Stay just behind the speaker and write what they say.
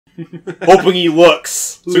Hoping he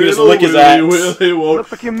looks. So he just lick his axe.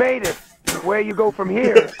 Looks like you made it. Where you go from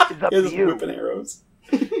here is up to you. Whipping arrows.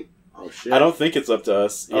 Oh shit! I don't think it's up to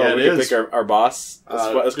us. Yeah, we can pick our boss.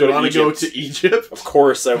 Let's do you go want to to go Egypt. to Egypt? Of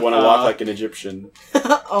course, I want to walk like an Egyptian.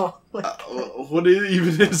 Oh. What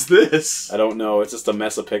even is this? I don't know. It's just a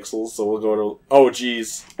mess of pixels. So we'll go to. Oh,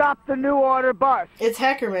 jeez. Stop the New Order bus. It's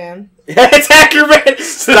Hacker Man. It's Hacker Man.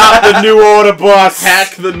 Stop the New Order bus.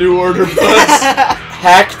 Hack the New Order bus.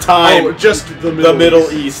 Hack time. Oh, just the Middle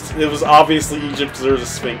East. It was obviously Egypt because there was a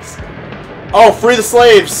Sphinx. Oh, free the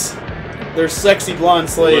slaves. They're sexy blonde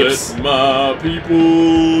slaves. Let my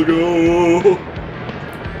people go.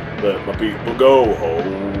 Let my people go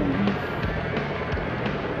home.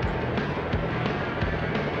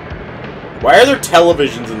 Why are there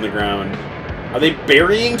televisions in the ground? Are they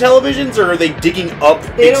burying televisions or are they digging up?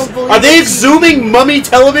 They don't believe are they exhuming mummy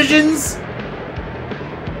televisions?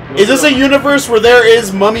 Is this a universe where there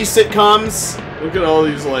is mummy sitcoms? Look at all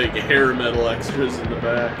these like hair metal extras in the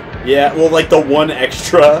back. Yeah, well, like the one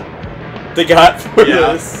extra they got for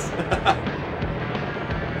this.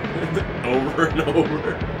 Over and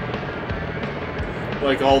over.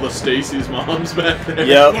 Like all the Stacy's moms back there.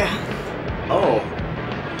 Yep. Yeah.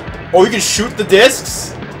 Oh, you can shoot the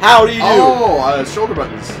discs? How do you do? Oh, shoulder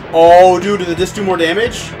buttons. Oh, dude, do the discs do more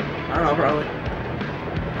damage? I don't know, probably.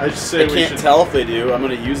 I just say I can't tell if they do. I'm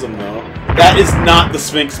gonna use them though. That is not the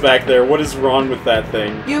Sphinx back there. What is wrong with that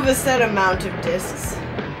thing? You have a set amount of discs.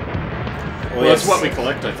 Well, that's what we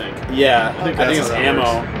collect, I think. Yeah, I think it's how that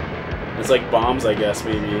ammo. It's like bombs, I guess,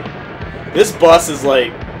 maybe. This bus is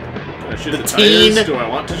like Can I shoot the tires? teen Do I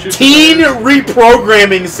want to shoot teen the tires?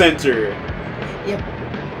 reprogramming center. Yep.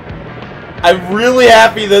 I'm really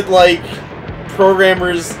happy that like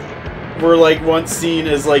programmers were like once seen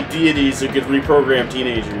as like deities who could reprogram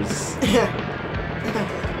teenagers.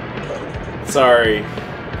 Sorry.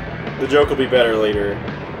 The joke will be better later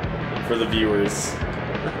for the viewers.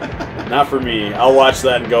 Not for me. I'll watch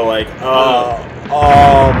that and go like,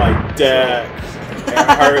 oh my deck. It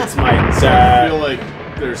hurts my I deck. feel like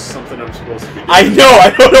there's something I'm supposed to be doing. I know,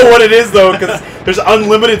 I don't know what it is though, because there's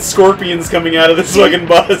unlimited scorpions coming out of this fucking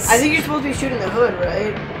bus. I think you're supposed to be shooting the hood,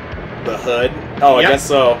 right? The hood? Oh, I Yep. guess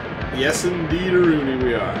so. Yes, indeed, Rooney,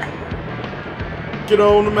 we are. Get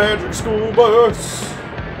on the magic school bus.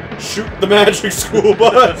 Shoot the magic school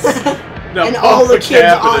bus. Now And pump all the kids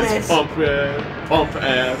cap on and it's it. Pump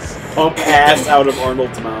ass. Pump ass out of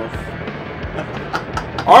Arnold's mouth.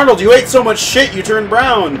 Arnold, you ate so much shit you turned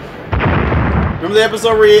brown. Remember the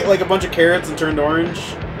episode where he ate like a bunch of carrots and turned orange?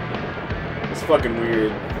 It's fucking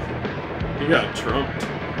weird. He got trumped.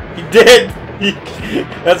 He did.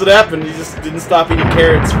 That's what happened. He just didn't stop eating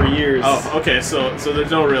carrots for years. Oh, okay. So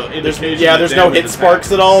there's no real indication. There's no hit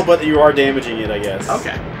sparks at all, but you are damaging it, I guess.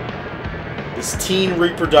 Okay. This teen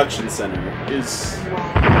reproduction center Is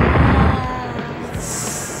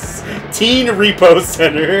teen repo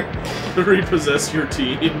center. repossess your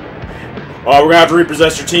teen. Oh, we're gonna have to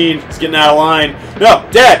repossess your teen. It's getting out of line. No,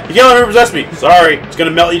 Dad, you can't let me repossess me. Sorry, it's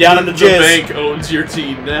gonna melt you down into jizz. The bank owns your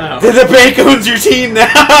teen now. The bank owns your teen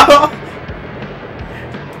now.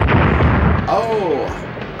 Oh,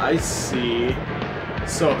 I see.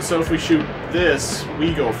 So if we shoot this,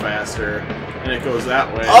 we go faster, and it goes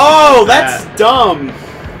that way. Oh, that's dumb.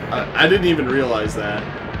 I didn't even realize that.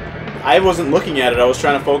 I wasn't looking at it. I was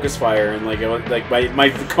trying to focus fire, and like it was, like my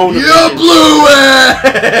cone of You vision. blew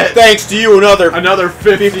it! Thanks to you, another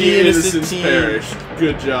 50 innocent innocents teens. perished.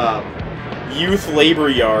 Good job. Youth labor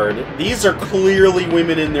yard. These are clearly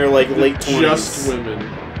women in their like late 20s. Just women.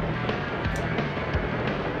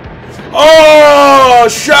 Oh,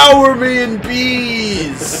 shower me in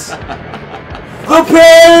bees. The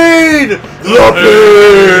pain. The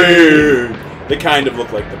pain. They kind of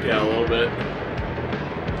look like the pain. Yeah, a little bit.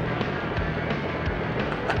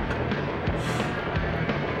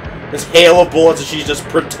 This hail of bullets and she's just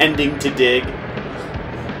pretending to dig.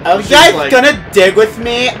 Are you She's guys like- gonna dig with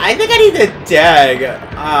me? I think I need to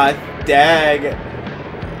dig. Dig.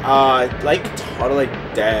 Like, how to like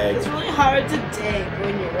dig? It's really hard to dig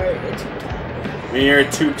when you're wearing a tube top. When you're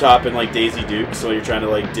a tube top in like Daisy Duke, so you're trying to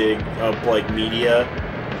like dig up like media.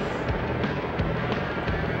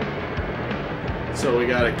 So we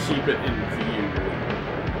gotta keep it in view.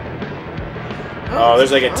 Oh,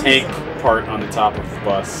 there's like a it's tank awesome. part on the top of the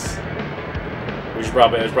bus. We should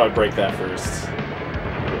probably break that first.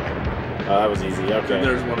 Oh, that was easy. And Okay.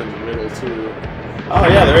 there's one in the middle too. Oh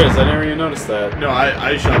yeah, there is. I never even noticed that. No,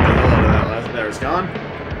 I shot the hell out of that last. There, it's gone.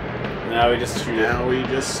 Now we just shoot it. Now we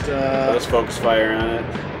just. Let's focus fire on it.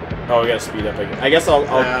 Oh, we gotta speed up. I guess I'll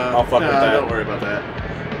fuck with that. Don't worry about that.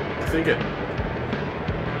 I think it.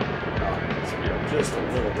 Oh, speed up. just a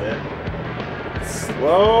little bit.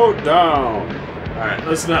 Slow down. Alright,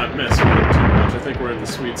 let's not mess with it too much. I think we're in the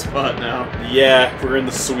sweet spot now. Yeah, we're in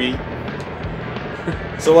the sweet.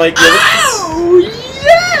 So like, Oh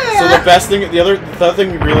yeah! so the best thing, the other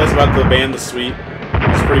thing you realize about the band The Sweet,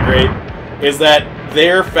 it's pretty great, is that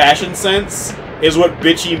their fashion sense is what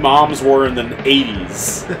bitchy moms were in the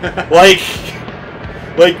 80s. like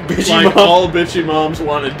bitchy like moms. all bitchy moms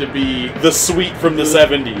wanted to be The Sweet from the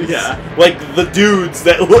 70s. Yeah. Like the dudes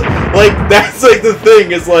that look like that's like the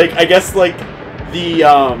thing is like I guess like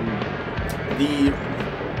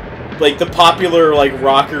the popular like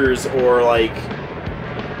rockers or like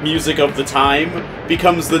music of the time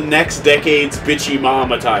becomes the next decade's bitchy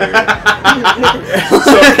mom attire.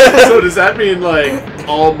 So does that mean like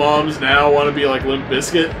all moms now want to be like Limp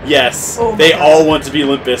Bizkit? Yes, Oh my they God. all want to be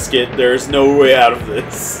Limp Bizkit. There's no way out of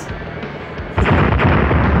this.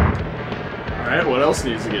 Alright, what else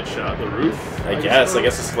needs to get shot? The roof? I guess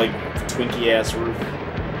it's like Twinkie ass roof.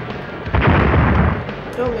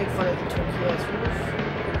 Don't make fun of the Twinkie ass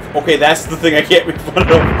roof. Okay, that's the thing I can't make fun of.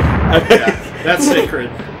 Yeah, that's sacred.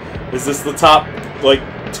 Is this the top, like,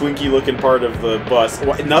 Twinkie-looking part of the bus?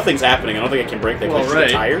 Well, nothing's happening. I don't think I can break that. Well, Can I shoot right.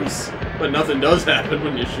 the tires? But nothing does happen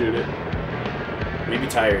when you shoot it. Maybe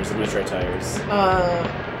tires. I'm gonna try tires.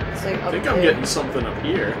 It's like I think I'm getting something up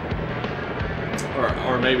here.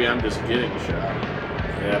 Or maybe I'm just getting shot.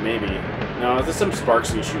 Yeah, maybe. No, there's some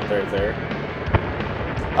sparks you shoot right there.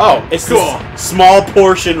 Oh, it's Cool. this small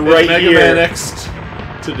portion right Mega here. Man X'd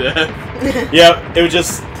to death. Yep, it was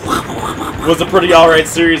just was a pretty alright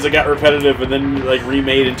series that got repetitive and then like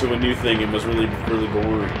remade into a new thing and was really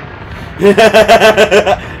boring.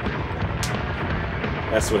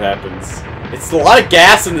 That's what happens. It's a lot of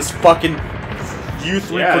gas in this fucking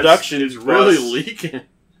youth reproduction. It's really bus. leaking.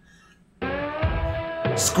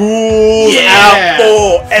 School's out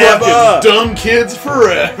forever. Fucking dumb kids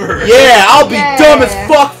forever. Yeah, I'll be Yeah. dumb as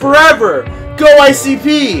fuck forever. Go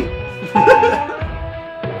ICP.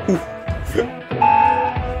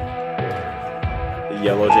 The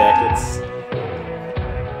Yellow Jackets.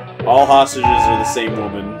 All hostages are the same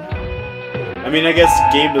woman. I mean, I guess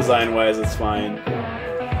game design wise, it's fine.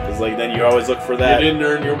 Cause like then you always look for You that. didn't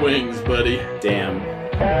earn your wings, buddy. Damn.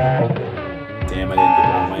 Damn, I didn't get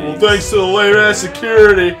one of my Well, eggs. thanks to the late ass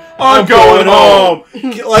security, I'm going going home.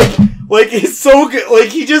 like it's so good. Like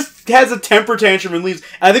he just has a temper tantrum and leaves.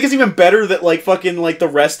 I think it's even better that like fucking like the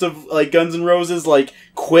rest of like Guns N' Roses like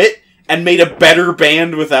quit and made a better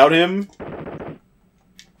band without him.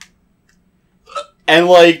 And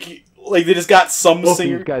like they just got some Look,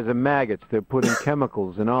 singer. these guys are maggots. They're putting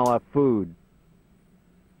chemicals in all our food.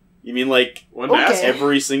 You mean like One mask?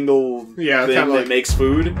 every single Yeah, thing kinda that like- makes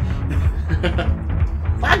food?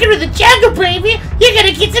 Welcome to the jungle, baby. You're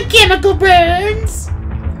gonna get some chemical burns.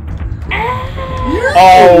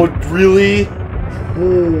 Oh, really?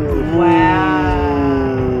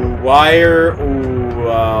 Wow. Wire. Ooh,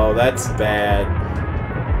 wow, that's bad.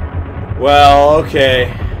 Well,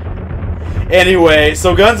 okay. Anyway,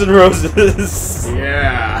 so Guns N' Roses.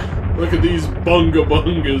 Yeah. Look at these bunga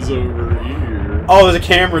bungas over here. Oh, there's a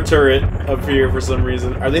camera turret up here for some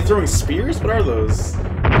reason. Are they throwing spears? What are those?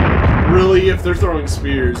 Really, if they're throwing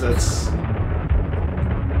spears, that's...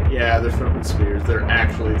 Yeah, they're throwing spears. They're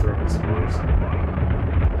actually throwing spears.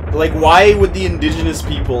 Like, why would the indigenous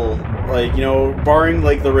people, like, you know, barring,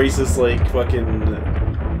 like, the racist, like, fucking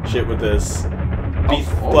shit with this, be,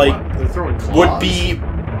 like, what? They're throwing claws? would be...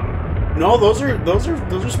 No, those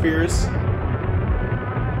are spears.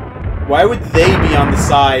 Why would they be on the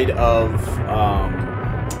side of,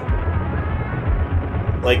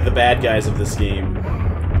 like, the bad guys of this game?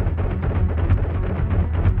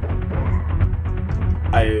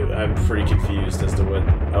 I'm pretty confused as to what...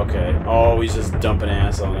 Okay. Oh, he's just dumping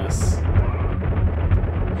ass on us.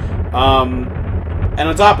 And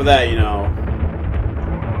on top of that, you know...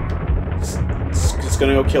 It's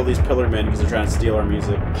gonna go kill these pillar men because they're trying to steal our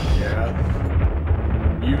music.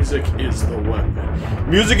 Yeah. Music is the weapon.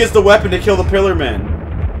 Music is the weapon to kill the pillar men.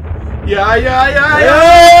 Yeah.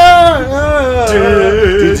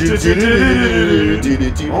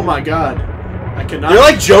 Oh my god. I cannot... They're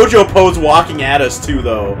like JoJo pose walking at us too,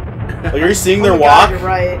 though. Like, are you seeing their Oh my walk? God, you're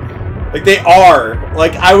right. Like they are.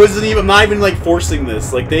 Like I'm not even like forcing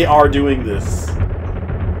this. Like they are doing this.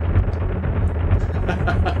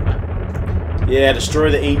 Yeah, destroy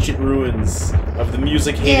the ancient ruins of the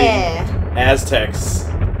music-hating Yeah. Aztecs.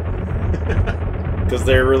 Because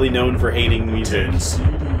they're really known for hating music. 10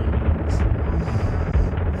 CDs.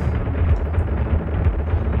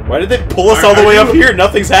 Why did they pull us all the Are way you- up here?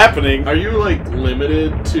 Nothing's happening. Are you, like,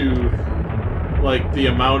 limited to like the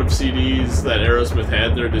amount of CDs that Aerosmith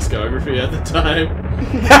had in their discography at the time.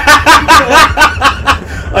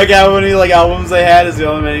 Like how many like albums they had is the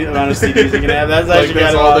only amount of CDs you can have. That's actually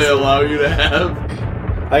Like that's kind of all awesome. they allow you to have.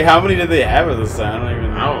 Like how many did they have at this time? I don't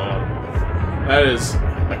even know. I don't know. That is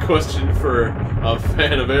a question for a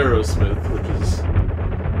fan of Aerosmith, which is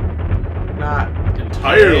not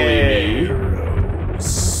entirely me.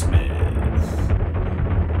 Aerosmith.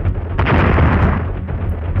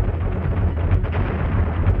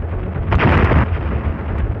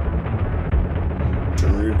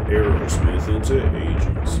 Turn Aerosmith into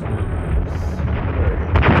Agent Smith.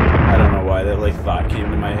 I don't know why that like thought came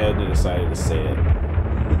to my head and I decided to say it.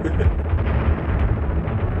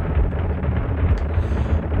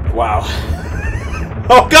 Wow.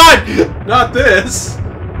 Oh God! Not this!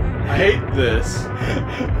 I hate this.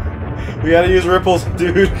 We gotta use ripples,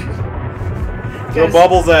 dude. Throw Gotta-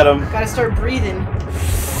 bubbles at him. Gotta start breathing.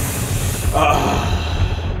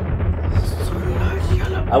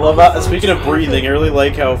 I love how, speaking of breathing, I really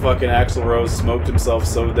like how fucking Axl Rose smoked himself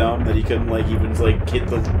so dumb that he couldn't like even like hit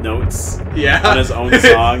the notes Yeah. on his own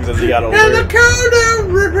songs as he got older. And the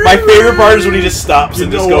corner. My favorite part is when he just stops You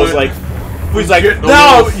and just know goes what? like, he's like, Getting a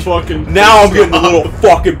now, little fucking now I'm pissed getting a off." little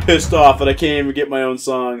fucking pissed off that I can't even get my own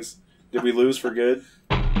songs. Did we lose for good?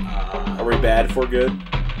 Are we bad for good?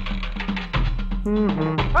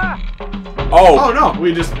 Oh, Oh no,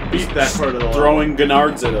 we just beat that part of the level. throwing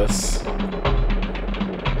Gennards at us.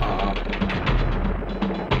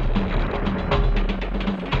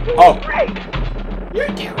 Oh, You're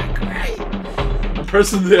doing great. I'm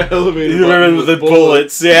pressing the elevator you button remember the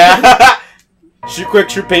bullets, yeah. Shoot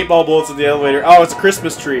paintball bullets in the elevator. Oh, it's a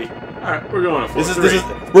Christmas tree. Alright, we're going to This is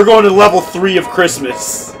we're going to level 3 of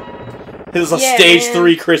Christmas. This is a Yeah, stage man.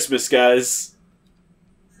 3 Christmas, guys.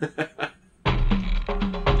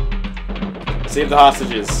 Save the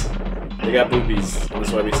hostages. They got boobies.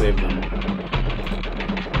 That's why we saved them.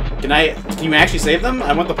 Can you actually save them?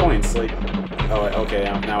 I want the points. Like, oh, okay,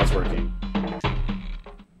 now it's working.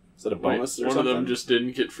 Is that a bonus or One something? of them just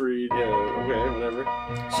didn't get freed. Yeah, okay, whatever.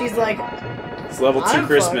 She's like, It's level 2 I'm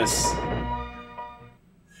Christmas.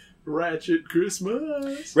 Ratchet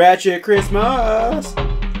Christmas. Ratchet Christmas!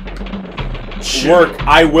 Work.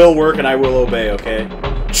 I will work and I will obey, okay?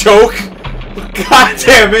 Choke! God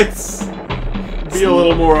damn it! Be a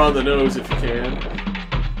little more on the nose if you can.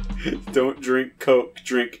 Don't drink Coke,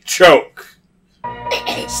 drink choke.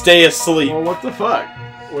 Stay asleep. Well, what the fuck?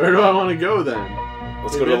 Where do I want to go then?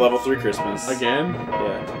 Let's go to level 3 Christmas. Again?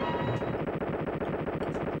 Yeah.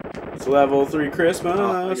 It's level 3 Christmas.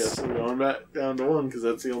 Oh, I guess we're going back down to 1 because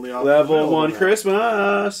that's the only option. Level available 1 now.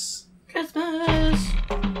 Christmas. Christmas.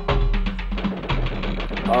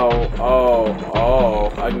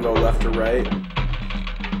 Oh. I can go left or right.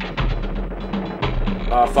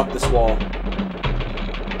 Fuck this wall.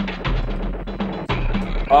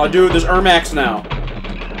 Oh, dude, there's Ermacs now.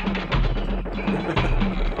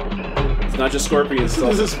 It's not just scorpions.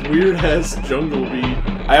 This is this weird ass jungle beat.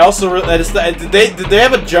 I also did they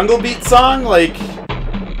have a Jungle Beat song? Like,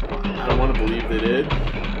 I don't want to believe they did.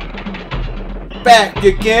 back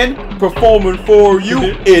again, performing for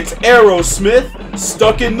you. It's Aerosmith,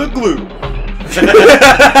 stuck in the glue.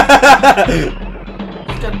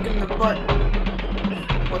 Stuck in the butt.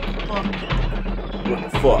 What the fuck? What the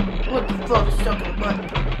fuck? What the fuck? Stuck in the butt.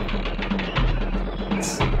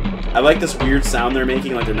 I like this weird sound they're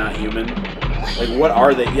making, like they're not human. Like, what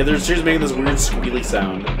are they? Yeah, they're just making this weird squealy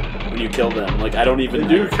sound when you kill them. Like, I don't even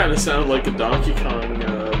They do kind of sound like a Donkey Kong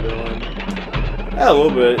villain. Yeah, a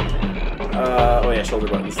little bit. Oh yeah, shoulder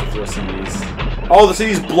buttons to throw CDs. Oh, the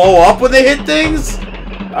CDs blow up when they hit things?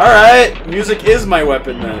 Alright, music is my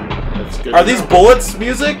weapon then. That's good. Are these bullets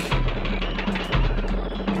music? I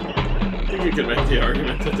think you could make the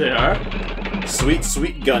argument that they are. Sweet,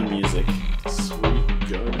 sweet gun music. Sweet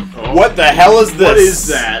gun. Oh. What the hell is this? What is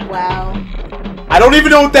that? Wow. I don't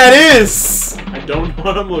even know what that is! I don't know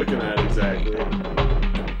what I'm looking at exactly.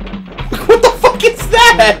 What the fuck is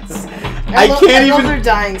that? I love can't even their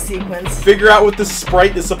dying sequence. figure out what this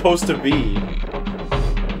sprite is supposed to be.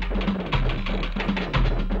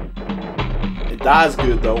 It dies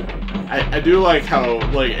good though. I do like how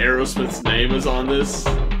like Aerosmith's name is on this.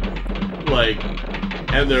 Like,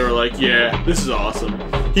 and they were like, yeah, this is awesome.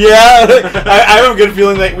 Yeah, I have a good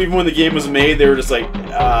feeling that even when the game was made, they were just like,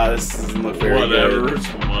 this doesn't look very Whatever, good.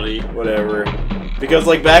 it's money. Whatever. Because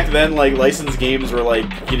like back then, like licensed games were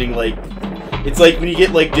like getting like, it's like when you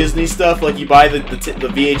get like Disney stuff, like you buy the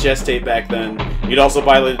VHS tape back then. You'd also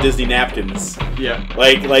buy like the Disney napkins. Yeah.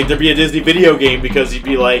 Like there'd be a Disney video game because you'd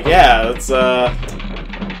be like, yeah, let's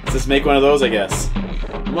just make one of those, I guess.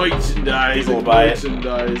 Merchandising. People will buy it.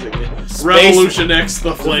 Merchandising. Revolution X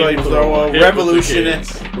the flamethrower. Revolution X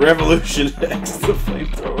the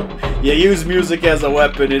flamethrower. You use music as a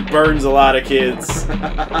weapon, it burns a lot of kids.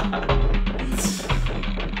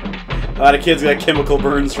 A lot of kids got chemical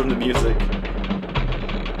burns from the music.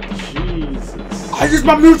 Jesus. I use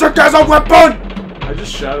my music as a weapon! I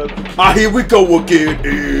just shouted. Ah, here we go again.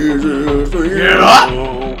 Get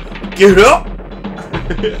up! Get up!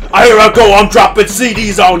 Here I go, I'm dropping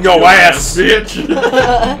CDs on your ass! Bitch!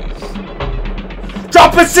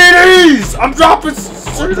 Dropping CDs! I'm dropping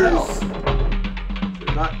CDs!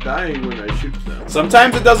 They're not dying when I shoot them.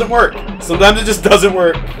 Sometimes it doesn't work. Sometimes it just doesn't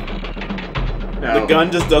work. Now, The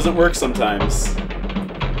gun just doesn't work sometimes.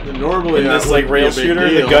 normally In this that like wouldn't be a rail big shooter,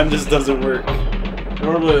 deal. the gun just doesn't work.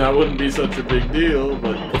 Normally that wouldn't be such a big deal,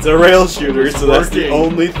 but It's a rail shooter, It's so that's the working.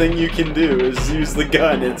 only thing you can do is use the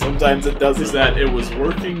gun, and sometimes it doesn't. is that it was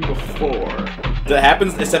working before. That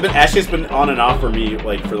happens. Actually, it's been on and off for me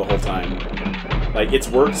like for the whole time. Like it's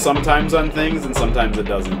worked sometimes on things, and sometimes it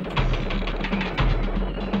doesn't.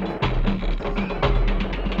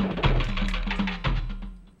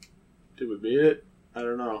 Did we beat it? I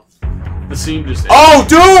don't know. The scene just Oh,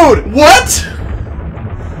 dude! What?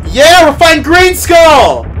 Yeah, we're fighting Green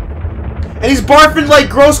Skull! And he's barfing like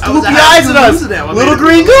gross gloopy eyes at us! Little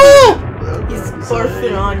green goo! He's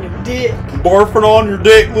barfing on your dick. Barfing on your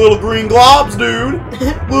dick, little green globs, dude!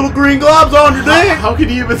 Little green globs on your dick! How can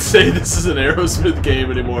you even say this is an Aerosmith game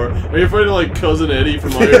anymore? Are you afraid of like Cousin Eddie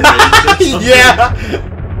from Iron Maiden or something? Yeah!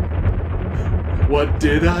 What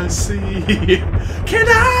did I see? Can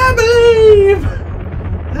I believe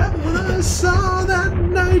that what I saw that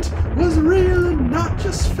night was real and not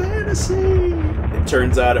just fantasy? It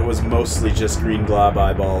turns out it was mostly just green glob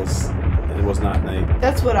eyeballs. And it was not night.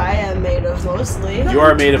 That's what I am made of mostly. You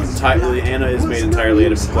are made of entirely. Anna is made entirely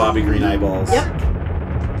out of globby green eyeballs. Yep.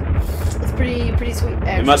 It's pretty sweet.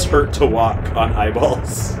 Actually. It must hurt to walk on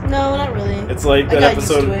eyeballs. No, not really. It's like I that got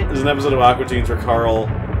used episode. to it. There's an episode of Aqua Teens where Carl,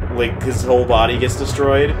 like his whole body gets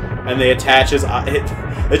destroyed, and they attach his.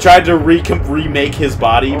 They tried to remake his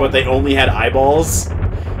body, but they only had eyeballs.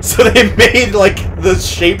 So they made like the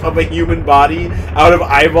shape of a human body out of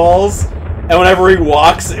eyeballs. And whenever he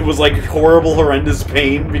walks, it was like horrible, horrendous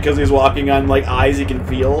pain because he's walking on like eyes he can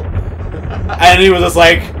feel. And he was just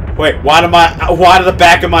like, "Wait, why do the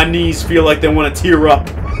back of my knees feel like they want to tear up?"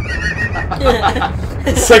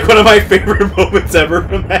 It's like one of my favorite moments ever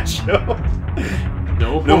from that show.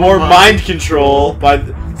 No more mind control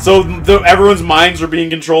everyone's minds are being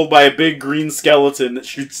controlled by a big green skeleton that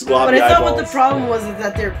shoots globby But I thought eyeballs. what the problem was is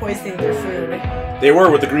that they're poisoning their food. They were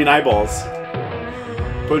with the green eyeballs.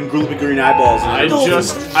 Putting gloopy green eyeballs in I it.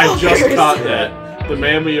 just caught that. The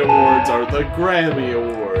Mammy Awards are the Grammy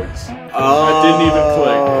Awards. That didn't even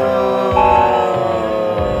click.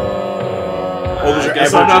 Oh, those I are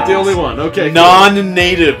guess I'm not the only Aboriginals. one. Okay. cool.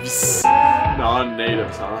 Non-natives.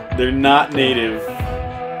 Non-natives, huh? They're not native.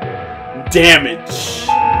 Damage.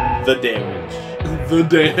 The damage. The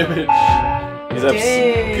damage. These have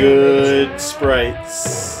some good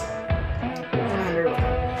sprites.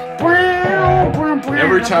 100.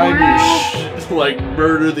 Every time you like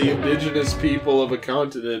murder the indigenous people of a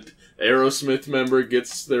continent, Aerosmith member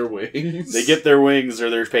gets their wings. They get their wings or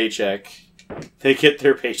their paycheck. They get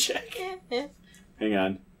their paycheck. Hang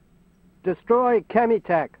on. Destroy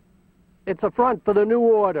Chemitech. It's a front for the new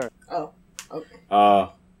order. Oh,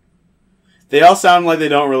 okay. They all sound like they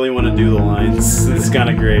don't really want to do the lines. It's kind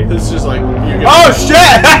of great. It's just like you get. Oh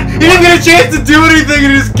shit! He didn't get a chance to do anything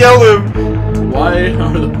and he just killed him. Why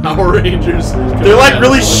are the Power Rangers? They're like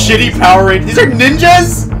really shitty Power Rangers. These are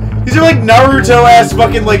ninjas? These are like Naruto ass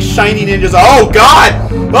fucking like shiny ninjas. Oh god!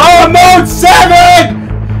 Oh, mode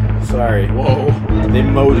 7! Sorry. Whoa. They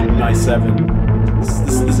moded my 7.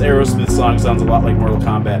 This Aerosmith song sounds a lot like Mortal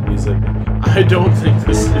Kombat music. I don't think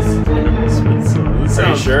this is Aerosmith song. This Are you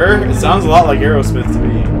sounds sure? It sounds a lot like Aerosmith to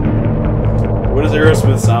me. What does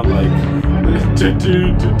Aerosmith sound like?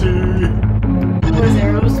 What does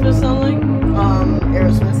Aerosmith sound like?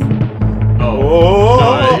 Aerosmith. Oh.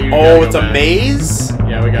 Oh, No, you gotta oh, go it's a back. maze?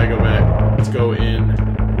 Yeah, we gotta go back. Let's go in.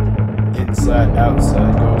 Inside,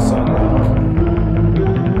 outside, go sunlight.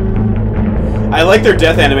 I like their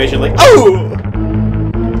death animation, like, oh!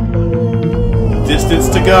 Distance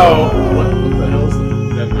to go. What the hell's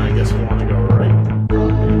that? Then I guess we want to go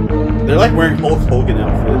right. They're like wearing Hulk Hogan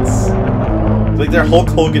outfits. It's like they're Hulk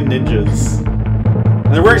Hogan ninjas.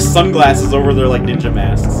 And they're wearing sunglasses over their like ninja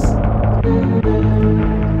masks.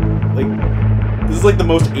 Like, this is like the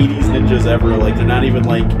most 80s ninjas ever. Like, they're not even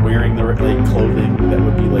like wearing their like clothing that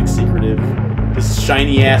would be like secretive. This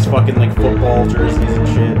shiny ass fucking like football jerseys and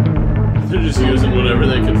shit. They're just using whatever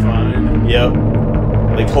they can find. Yep.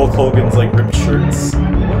 Like Hulk Hogan's like ripped shirts.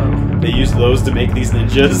 Wow. They used those to make these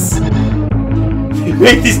ninjas. They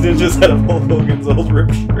make these ninjas out of Hulk Hogan's old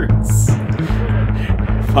ripped shirts.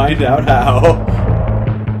 Find out how.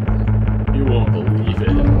 You won't believe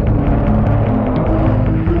it.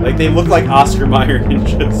 Like they look like Oscar Mayer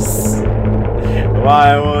ninjas. Oh,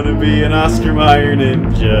 I want to be an Oscar Mayer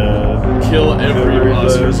ninja. Kill every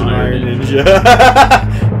Oscar Mayer ninja.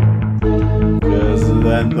 Because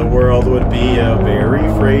then the world would be very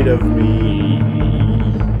afraid of me.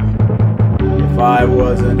 If I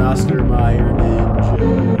was an Oscar Mayer ninja,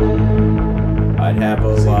 I'd have a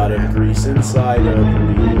lot of grease inside of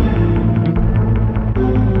me.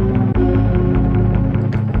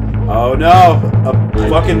 Oh no! A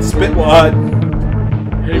fucking spitwad!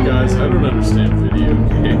 Hey guys, I don't understand video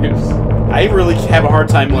games. I really have a hard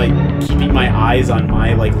time, like, keeping my eyes on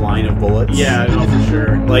my, like, line of bullets. Yeah, no, for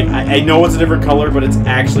sure. Like, I know it's a different color, but it's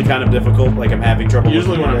actually kind of difficult. Like, I'm having trouble.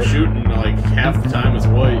 Usually when I'm shooting, like, half the time it's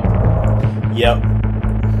white. Yep.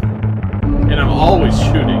 And I'm always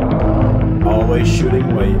shooting. Always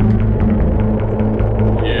shooting white.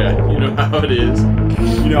 Yeah, you know how it is.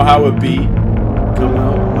 You know how it be. Come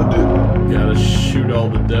out. Gotta shoot all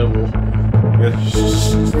the devil.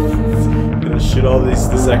 Gonna shoot all this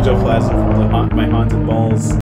ectoplasm from my haunted balls.